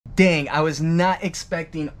Dang, I was not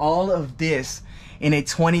expecting all of this in a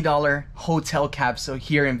 $20 hotel capsule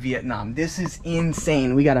here in Vietnam. This is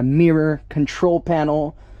insane. We got a mirror, control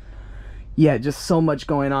panel. Yeah, just so much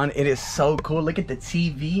going on. It is so cool. Look at the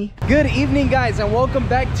TV. Good evening, guys, and welcome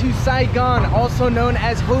back to Saigon, also known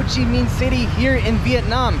as Ho Chi Minh City here in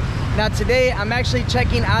Vietnam. Now today, I'm actually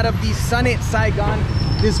checking out of the Summit Saigon,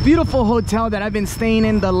 this beautiful hotel that I've been staying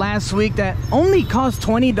in the last week that only costs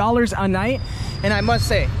 $20 a night. And I must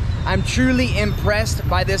say, I'm truly impressed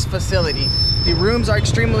by this facility. The rooms are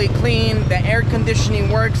extremely clean, the air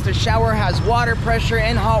conditioning works, the shower has water pressure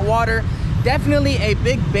and hot water. Definitely a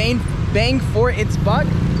big bang for its buck.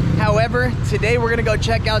 However, today we're gonna go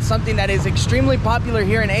check out something that is extremely popular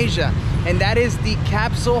here in Asia, and that is the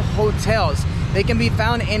capsule hotels. They can be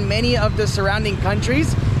found in many of the surrounding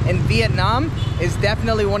countries, and Vietnam is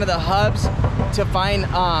definitely one of the hubs to find,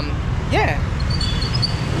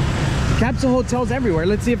 capsule hotels everywhere.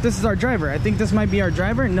 Let's see if this is our driver. I think this might be our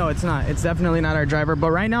driver. No, it's not. It's definitely not our driver.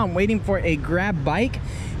 But right now I'm waiting for a Grab bike.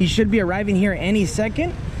 He should be arriving here any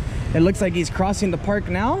second. It looks like he's crossing the park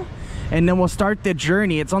now. And then we'll start the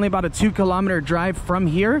journey. It's only about a 2-kilometer drive from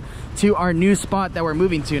here to our new spot that we're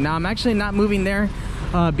moving to. Now I'm actually not moving there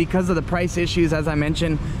because of the price issues. As I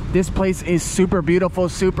mentioned, this place is super beautiful,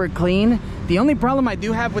 super clean. The only problem I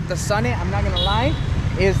do have with the Summit, I'm not gonna lie,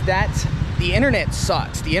 is that the internet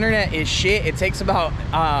sucks. The internet is shit. It takes about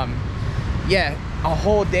a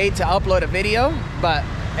whole day to upload a video, but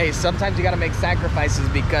hey, sometimes you gotta make sacrifices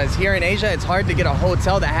because here in Asia it's hard to get a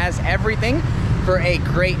hotel that has everything for a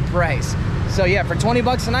great price. So yeah, for 20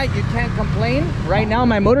 bucks a night, you can't complain. Right now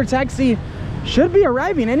my motor taxi should be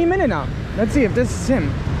arriving any minute now. Let's see if this is him.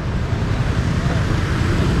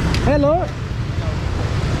 Hello.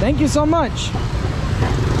 Thank you so much.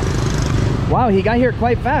 Wow, he got here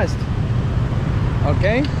quite fast.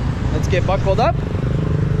 Okay, let's get buckled up.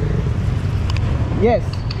 Yes,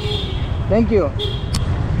 thank you.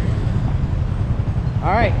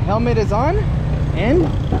 All right, helmet is on, and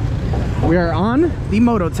we are on the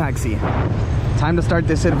moto taxi. Time to start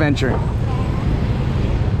this adventure.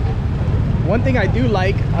 One thing I do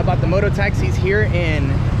like about the moto taxis here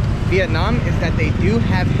in Vietnam is that they do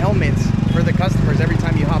have helmets for the customers every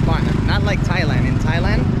time you hop on. Not like Thailand. In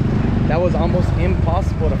Thailand, that was almost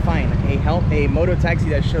impossible to find a moto taxi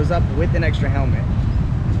that shows up with an extra helmet.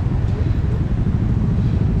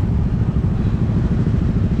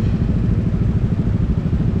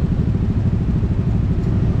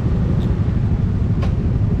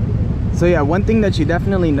 So yeah, one thing that you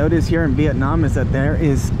definitely notice here in Vietnam is that there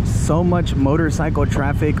is so much motorcycle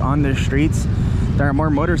traffic on the streets. There are more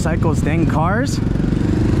motorcycles than cars,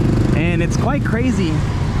 and it's quite crazy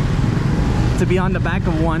to be on the back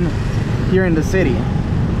of one here in the city.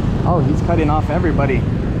 Oh, he's cutting off everybody.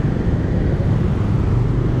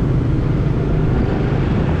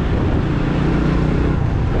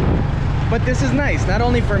 But this is nice, not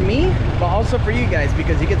only for me, but also for you guys,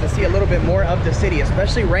 because you get to see a little bit more of the city,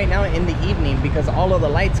 especially right now in the evening, because all of the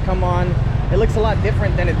lights come on. It looks a lot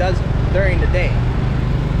different than it does during the day.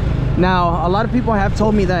 Now, a lot of people have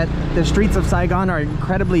told me that the streets of Saigon are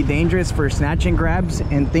incredibly dangerous for snatch and grabs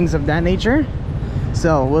and things of that nature.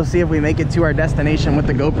 So we'll see if we make it to our destination with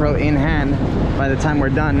the GoPro in hand by the time we're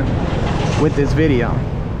done with this video.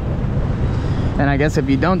 And I guess if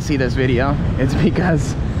you don't see this video, it's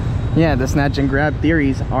because, yeah, the snatch and grab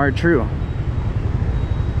theories are true.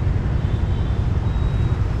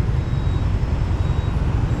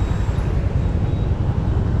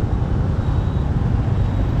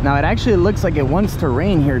 Now it actually looks like it wants to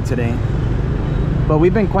rain here today, but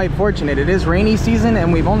we've been quite fortunate. It is rainy season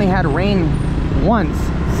and we've only had rain once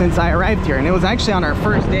since I arrived here, and it was actually on our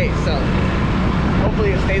first day, so hopefully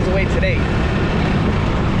it stays away today.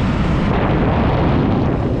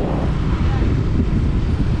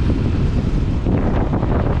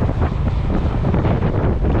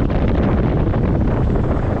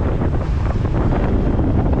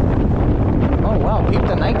 Oh wow, peep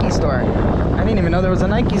the Nike store. I didn't even know there was a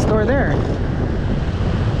Nike store there.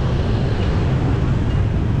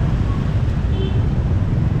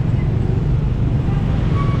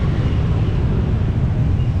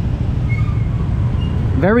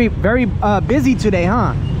 Very busy today,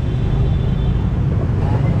 huh?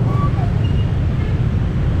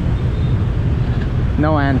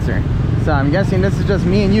 No answer. So I'm guessing this is just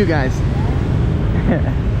me and you guys.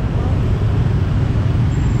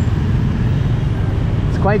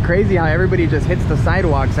 It's quite crazy how everybody just hits the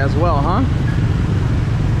sidewalks as well, huh?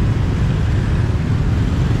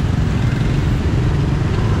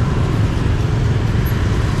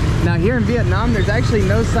 Now here in Vietnam, there's actually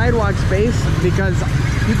no sidewalk space because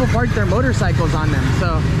people park their motorcycles on them.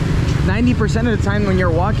 So 90% of the time when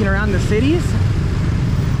you're walking around the cities,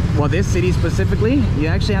 well, this city specifically, you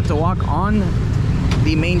actually have to walk on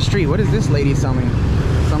the main street. What is this lady selling?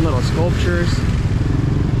 Some little sculptures.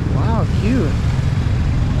 Wow, cute.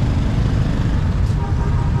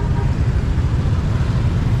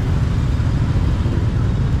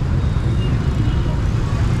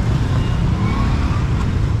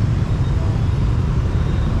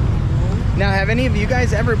 Now, have any of you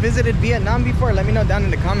guys ever visited Vietnam before? Let me know down in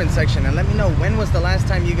the comment section, and let me know when was the last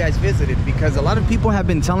time you guys visited, because a lot of people have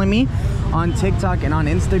been telling me on TikTok and on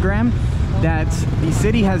Instagram that the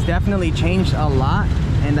city has definitely changed a lot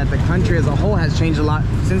and that the country as a whole has changed a lot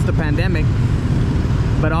since the pandemic.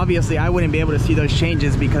 But obviously I wouldn't be able to see those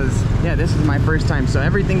changes because, yeah, this is my first time. So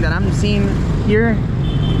everything that I'm seeing here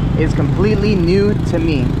is completely new to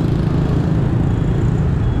me.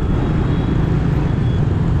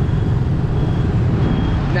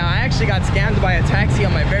 I got scammed by a taxi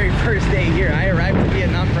on my very first day here. I arrived in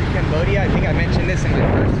Vietnam from Cambodia. I think I mentioned this in my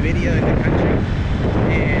first video in the country.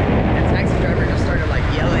 And the taxi driver just started like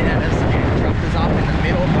yelling at us and dropped us off in the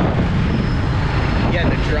middle of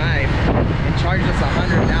the drive and charged us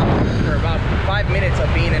 $100 for about 5 minutes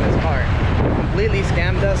of being in his car. Completely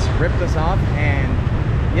scammed us, ripped us off, and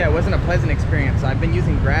yeah, it wasn't a pleasant experience. I've been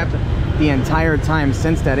using Grab the entire time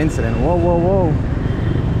since that incident. Whoa, whoa, whoa.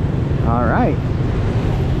 All right.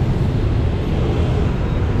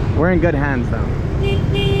 We're in good hands though.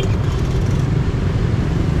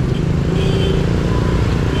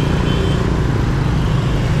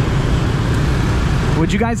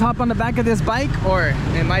 Would you guys hop on the back of this bike, or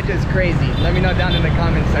am I just crazy? Let me know down in the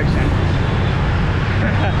comment section.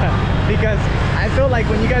 Because I feel like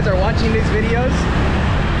when you guys are watching these videos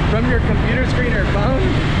from your computer screen or phone,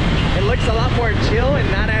 it looks a lot more chill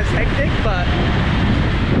and not as hectic, but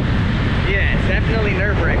yeah, it's definitely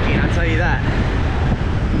nerve-wracking, I'll tell you that.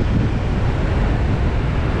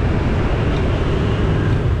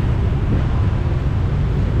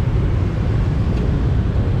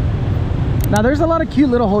 Now there's a lot of cute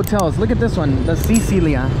little hotels. Look at this one, the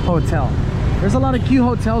Cecilia Hotel. There's a lot of cute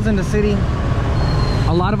hotels in the city.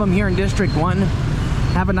 A lot of them here in District 1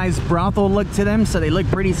 have a nice brothel look to them, so they look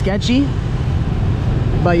pretty sketchy.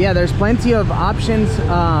 But yeah, there's plenty of options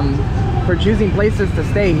for choosing places to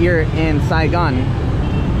stay here in Saigon.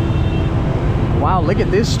 Wow, look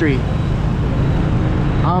at this street.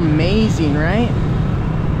 Amazing, right?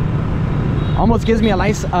 Almost gives me a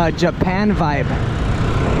nice Japan vibe.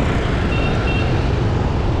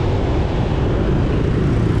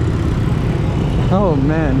 Oh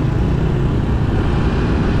man.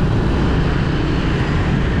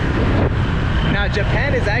 Now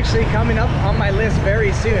Japan is actually coming up on my list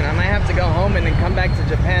very soon. I might have to go home and then come back to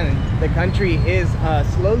Japan. The country is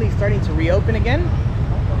slowly starting to reopen again,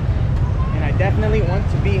 and I definitely want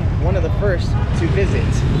to be one of the first to visit.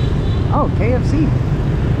 Oh, KFC.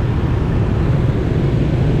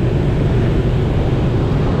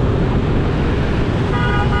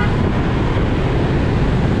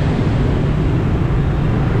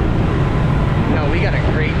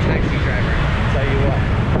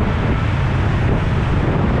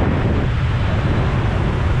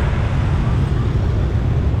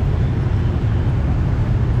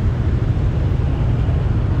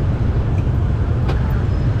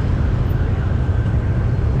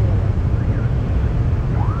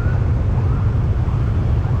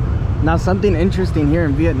 Now something interesting here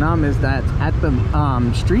in Vietnam is that at the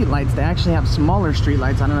street lights, they actually have smaller street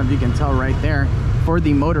lights. I don't know if you can tell right there, for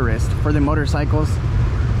the motorist, for the motorcycles.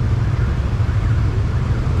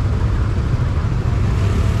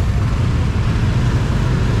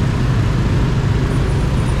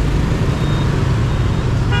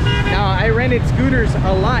 Now I rented scooters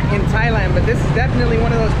a lot in Thailand, but this is definitely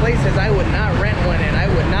one of those places I would not rent one in. I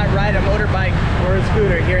would not ride a motorbike or a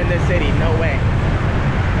scooter here in this city, no way.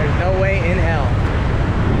 There's no way in hell.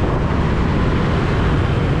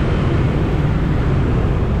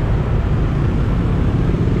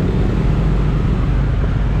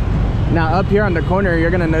 Now up here on the corner, you're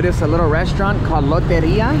gonna notice a little restaurant called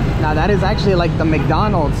Loteria. Now that is actually like the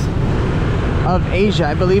McDonald's of Asia.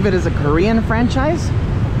 I believe it is a Korean franchise,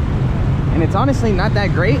 and it's honestly not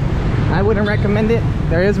that great. I wouldn't recommend it.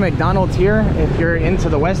 There is McDonald's here if you're into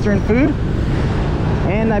the Western food,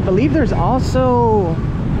 and I believe there's also,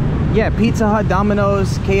 yeah, Pizza Hut,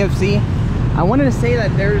 Domino's, KFC. I wanted to say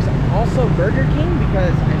that there's also Burger King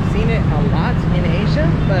because I've seen it a lot in Asia,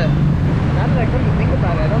 but now that I come to think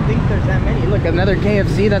about it, I don't think there's that many. Look, another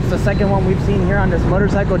KFC. That's the second one we've seen here on this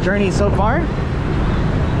motorcycle journey so far.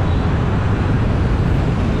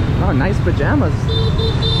 Oh, nice pajamas.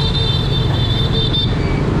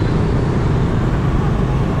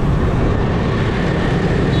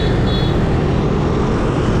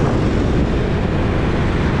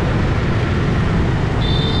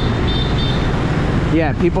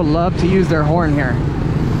 yeah, people love to use their horn here.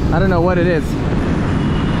 I don't know what it is.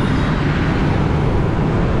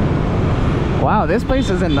 Wow, this place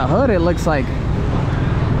is in the hood, it looks like.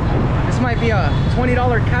 This might be a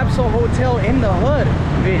 $20 capsule hotel in the hood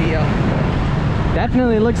video.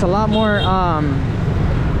 Definitely looks a lot more,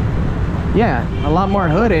 yeah, a lot more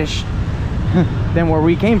hoodish than where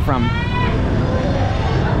we came from.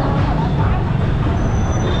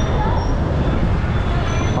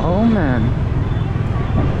 Oh man.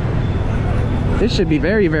 This should be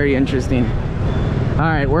very, very interesting. All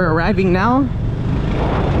right, we're arriving now.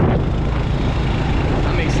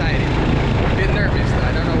 I'm excited. I'm a bit nervous though.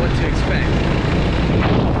 I don't know what to expect.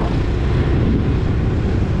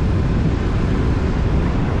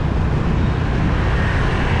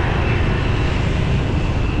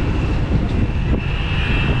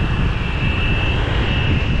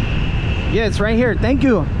 Yeah, it's right here. Thank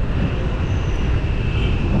you.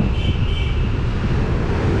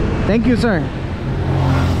 Thank you, sir.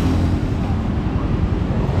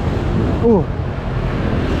 Ooh.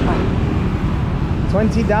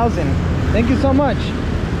 20,000. Thank you so much.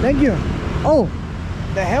 Thank you. Oh,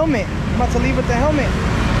 the helmet. I'm about to leave with the helmet.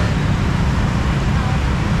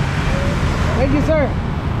 Thank you, sir.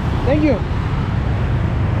 Thank you.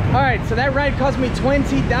 All right, so that ride cost me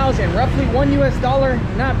 20,000, roughly $1 US.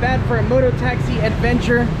 Not bad for a moto taxi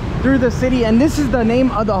adventure through the city. And this is the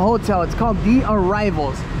name of the hotel. It's called The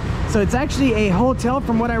Arrivals. So it's actually a hotel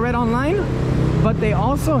from what I read online, but they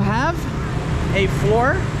also have a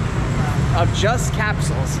floor of just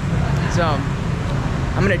capsules. So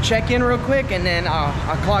I'm gonna check in real quick and then I'll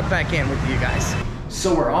clock back in with you guys.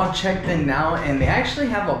 So we're all checked in now, and they actually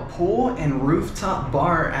have a pool and rooftop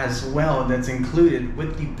bar as well that's included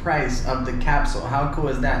with the price of the capsule. How cool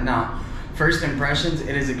is that? Now, first impressions,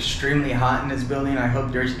 it is extremely hot in this building. I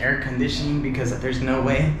hope there's air conditioning because there's no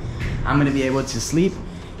way I'm gonna be able to sleep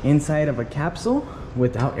inside of a capsule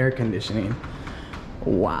without air conditioning.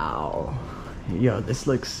 Wow. Yo, this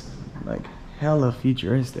looks like hella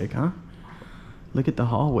futuristic, huh? Look at the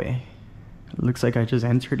hallway. It looks like I just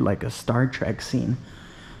entered like a Star Trek scene.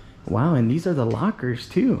 Wow, and these are the lockers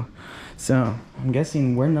too. So I'm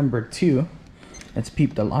guessing we're number 2. Let's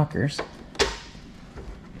peep the lockers.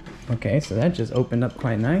 Okay, so that just opened up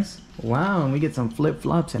quite nice. Wow, and we get some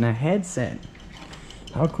flip-flops and a headset.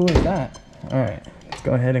 How cool is that? All right, let's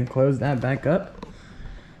go ahead and close that back up.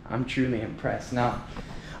 I'm truly impressed. Now,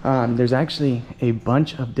 there's actually a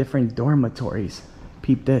bunch of different dormitories.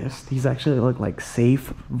 Peep this. These actually look like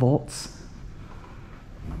safe vaults.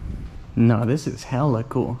 No, this is hella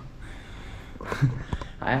cool.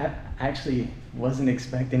 I actually wasn't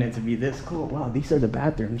expecting it to be this cool. Wow, these are the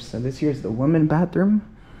bathrooms. So this here is the women's bathroom,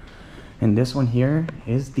 and this one here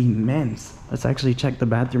is the men's. Let's actually check the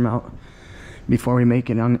bathroom out before we make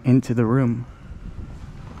it on into the room.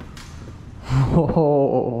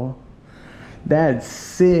 Oh, that's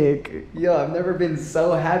sick. Yo, I've never been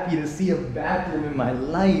so happy to see a bathroom in my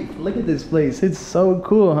life. Look at this place. It's so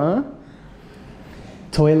cool, huh?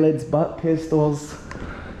 Toilets, butt pistols,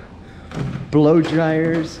 blow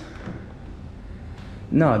dryers.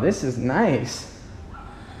 No, this is nice.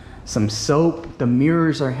 Some soap. The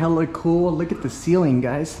mirrors are hella cool. Look at the ceiling,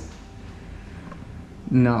 guys.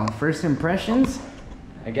 No, first impressions,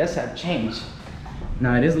 I guess have changed.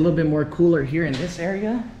 Now it is a little bit more cooler here in this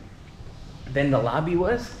area than the lobby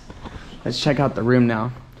was. Let's check out the room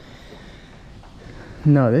now.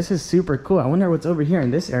 No, this is super cool. I wonder what's over here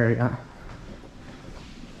in this area.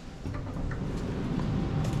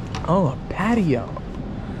 Oh, a patio.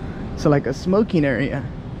 So like a smoking area.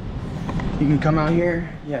 You can come out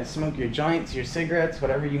here, yeah, smoke your joints, your cigarettes,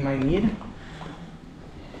 whatever you might need.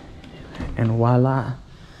 And voila.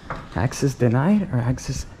 Access denied or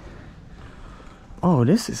access... Oh,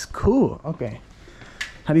 this is cool. Okay.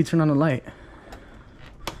 How do you turn on the light?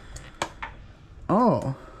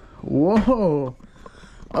 Oh. Whoa.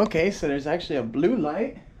 Okay, so there's actually a blue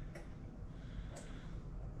light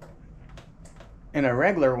and a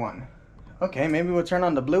regular one. Okay, maybe we'll turn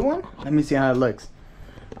on the blue one. Let me see how it looks.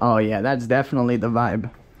 Oh yeah, that's definitely the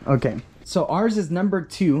vibe. Okay, so ours is number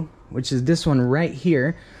 2, which is this one right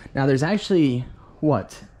here. Now there's actually,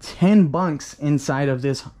 what, 10 bunks inside of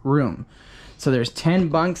this room. So there's 10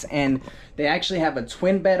 bunks, and they actually have a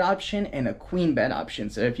twin bed option and a queen bed option.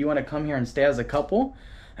 So if you want to come here and stay as a couple,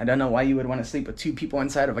 I don't know why you would want to sleep with 2 people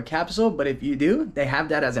inside of a capsule, but if you do, they have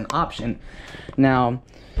that as an option. Now,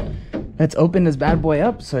 let's open this bad boy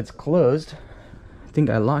up so it's closed. I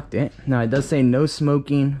think I locked it. Now it does say no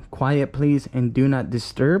smoking, quiet please, and do not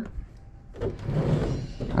disturb.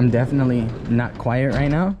 I'm definitely not quiet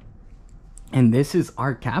right now. And this is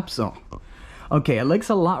our capsule. Okay, it looks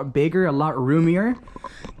a lot bigger, a lot roomier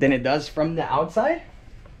than it does from the outside.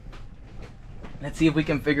 Let's see if we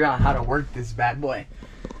can figure out how to work this bad boy.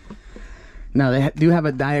 Now they do have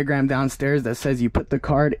a diagram downstairs that says you put the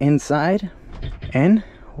card inside and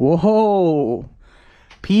whoa,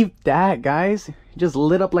 peep that, guys. It just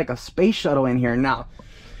lit up like a space shuttle in here. Now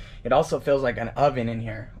it also feels like an oven in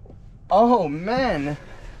here. Oh man,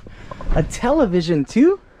 a television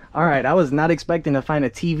too. All right, I was not expecting to find a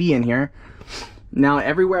TV in here. Now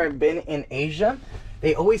everywhere I've been in Asia,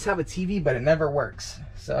 they always have a TV, but it never works.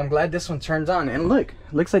 So I'm glad this one turns on. And look,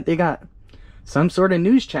 looks like they got some sort of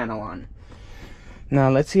news channel on. Now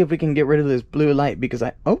let's see if we can get rid of this blue light, because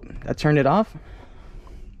I turned it off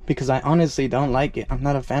because I honestly don't like it. I'm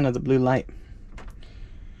not a fan of the blue light.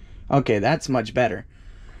 Okay, that's much better.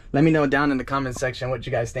 Let me know down in the comment section what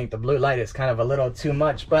you guys think. The blue light is kind of a little too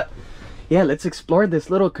much, but yeah, let's explore this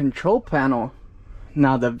little control panel.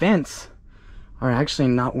 Now the vents are actually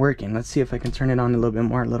not working. Let's see if I can turn it on a little bit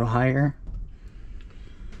more, a little higher.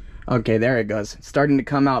 Okay, there it goes. It's starting to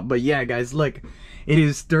come out. But yeah, guys, look. It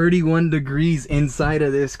is 31 degrees inside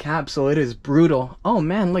of this capsule. It is brutal. Oh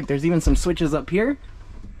man, look, there's even some switches up here.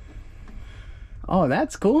 Oh,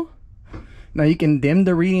 that's cool. Now you can dim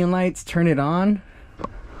the reading lights, turn it on.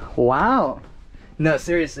 Wow. No,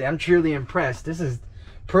 seriously, I'm truly impressed. This is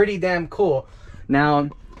pretty damn cool.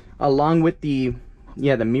 Now, along with the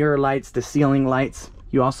mirror lights, the ceiling lights,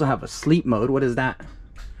 you also have a sleep mode. What is that?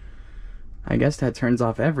 I guess that turns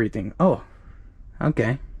off everything. Oh,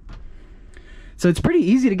 okay. So it's pretty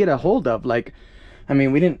easy to get a hold of. Like, I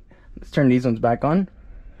mean, let's turn these ones back on.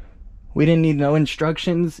 We didn't need no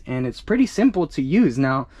instructions, and it's pretty simple to use.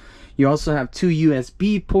 Now, you also have 2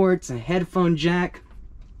 USB ports, a headphone jack.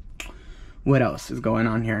 What else is going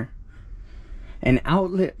on here? An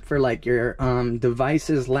outlet for like your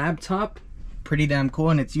device's laptop. Pretty damn cool,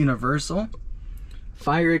 and it's universal.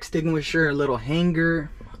 Fire extinguisher, a little hanger,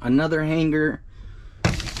 another hanger.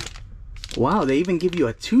 Wow, they even give you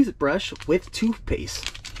a toothbrush with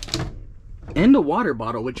toothpaste and a water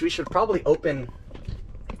bottle, which we should probably open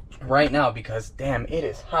right now because damn, it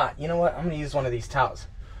is hot. You know what, I'm gonna use one of these towels.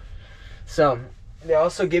 So they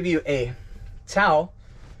also give you a towel,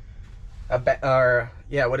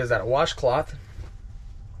 what is that, a washcloth,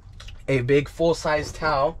 a big full-size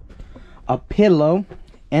towel, a pillow,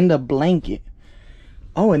 and a blanket.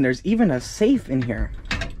 Oh, and there's even a safe in here.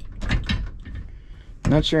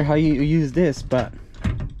 Not sure how you use this, but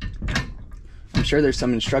I'm sure there's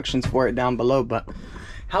some instructions for it down below. But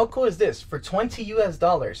how cool is this? For $20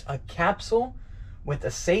 US, a capsule with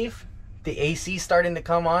a safe, the AC starting to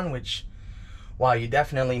come on, which, wow, you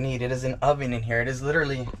definitely need. It is an oven in here. It is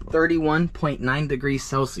literally 31.9 degrees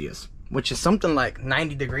Celsius, which is something like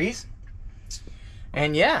 90 degrees.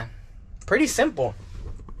 And yeah, pretty simple.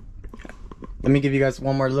 Let me give you guys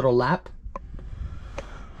one more little lap.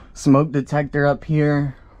 Smoke detector up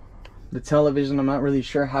here. The television, I'm not really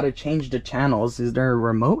sure how to change the channels. Is there a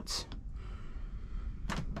remote?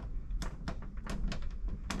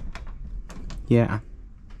 Yeah.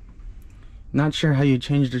 Not sure how you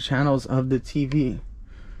change the channels of the TV.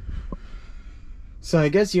 So I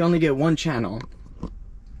guess you only get one channel,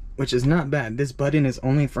 which is not bad. This button is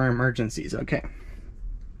only for emergencies. Okay.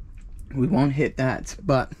 We won't hit that,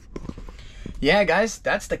 but yeah, guys,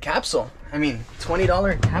 that's the capsule. I mean,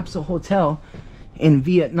 $20 capsule hotel in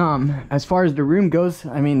Vietnam. As far as the room goes,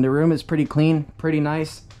 I mean, the room is pretty clean, pretty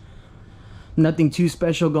nice. Nothing too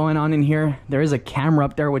special going on in here. There is a camera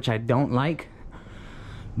up there, which I don't like.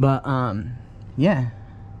 But, yeah.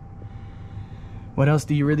 What else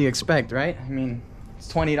do you really expect, right? I mean,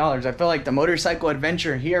 it's $20. I feel like the motorcycle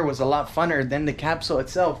adventure here was a lot funner than the capsule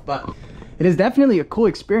itself, but it is definitely a cool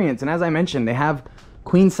experience. And as I mentioned, they have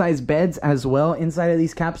queen size beds as well inside of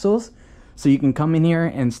these capsules, so you can come in here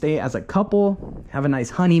and stay as a couple, have a nice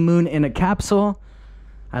honeymoon in a capsule.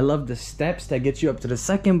 I love the steps that get you up to the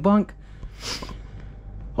second bunk.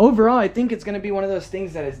 Overall, I think it's going to be one of those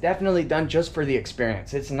things that is definitely done just for the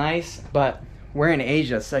experience. It's nice, but we're in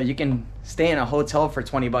Asia, so you can stay in a hotel for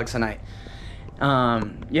 20 bucks a night.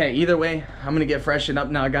 Yeah, either way, I'm gonna get freshened up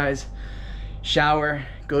now, guys, shower,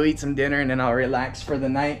 go eat some dinner, and then I'll relax for the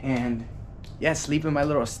night and yeah, sleep in my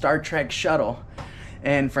little Star Trek shuttle.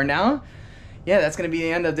 And for now, yeah, that's gonna be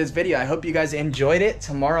the end of this video. I hope you guys enjoyed it.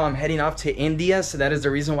 Tomorrow I'm heading off to India, so that is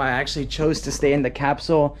the reason why I actually chose to stay in the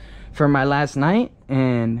capsule for my last night.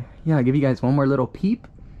 And yeah, I'll give you guys one more little peep.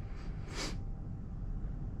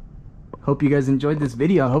 Hope you guys enjoyed this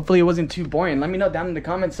video. Hopefully it wasn't too boring. Let me know down in the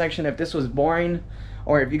comment section if this was boring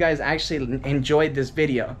or if you guys actually enjoyed this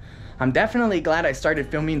video. I'm definitely glad I started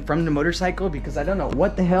filming from the motorcycle because I don't know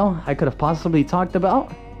what the hell I could have possibly talked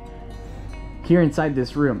about. here inside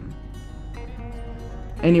this room.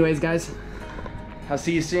 Anyways, guys, I'll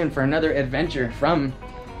see you soon for another adventure from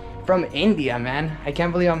India, man. I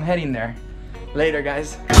can't believe I'm heading there. Later,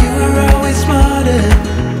 guys. You were always smarter.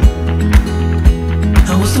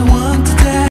 I was the one